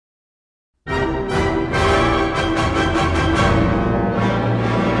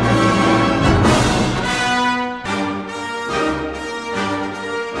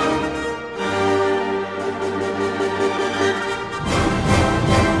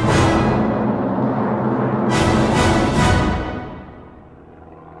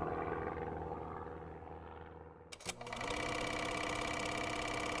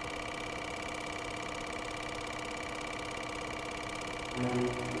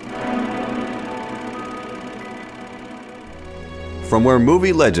From where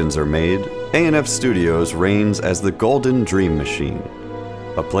movie legends are made, A&F Studios reigns as the Golden Dream Machine,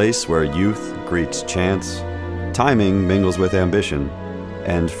 a place where youth greets chance, timing mingles with ambition,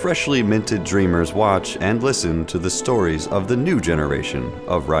 and freshly minted dreamers watch and listen to the stories of the new generation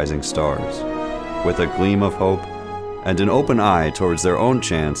of rising stars, with a gleam of hope and an open eye towards their own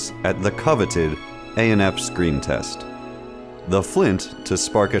chance at the coveted A&F Screen Test, the flint to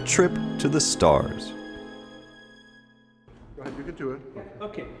spark a trip to the stars. Go ahead, you can do it.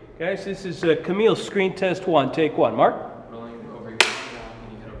 Okay, guys, this is Camille Screen Test 1, take 1. Mark?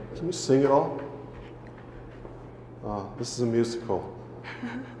 Can you sing it all? This is a musical.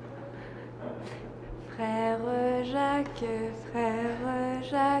 Frère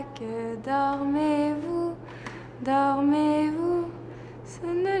Jacques, dormez-vous, dormez-vous,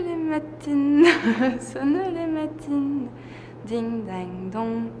 sonne les matines, ding dang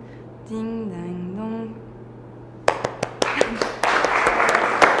dong, ding dang dong.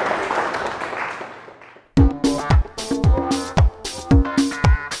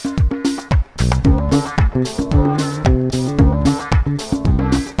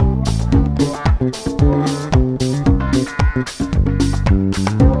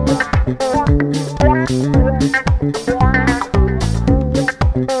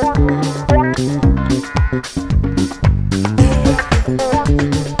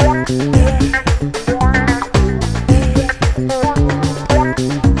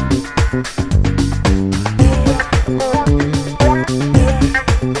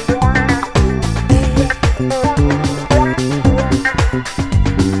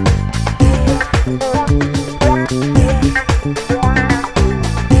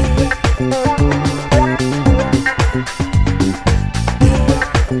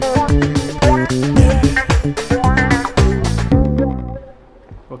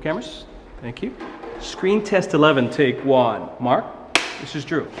 Roll cameras. Thank you. Screen Test 11, take 1. Mark, this is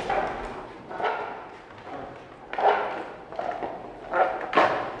Drew.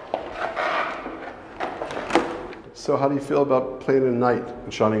 So how do you feel about playing a knight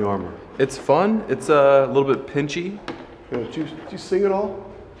in shining armor? It's fun. It's a little bit pinchy. Do you sing it all?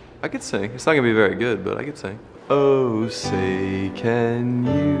 I could sing. It's not gonna be very good, but I could sing. Oh, say, can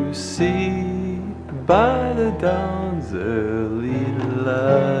you see by the dawn's early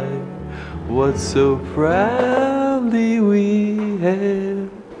light what so proudly we hailed?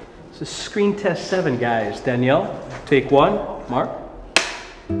 This is Screen Test 7, guys. Danielle, take 1. Mark?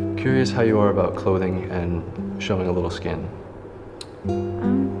 Curious how you are about clothing and showing a little skin.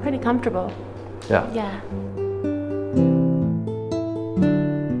 I'm pretty comfortable. Yeah. Yeah.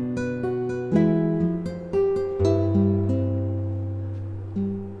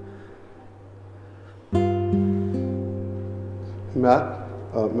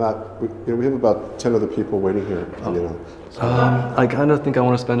 Matt, we have about 10 other people waiting here, you know. So. I kind of think I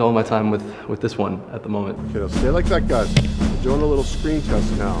want to spend all my time with this one at the moment. Okay, now stay like that, guys. We're doing a little screen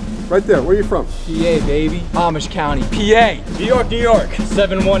test now. Right there, where are you from? PA, baby. Amish County, PA. New York, New York.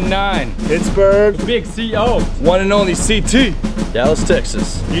 719. Pittsburgh. Big CO. One and only CT. Dallas,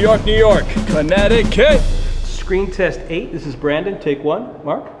 Texas. New York, New York. Connecticut. Screen Test 8, this is Brandon, take 1.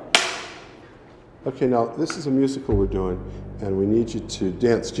 Mark? Okay, now this is a musical we're doing, and we need you to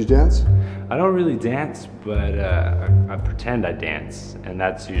dance. Do you dance? I don't really dance, but I pretend I dance, and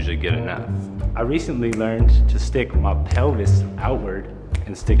that's usually good enough. I recently learned to stick my pelvis outward and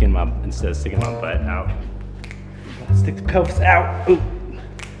instead of sticking my butt out. Stick the pelvis out. Ooh.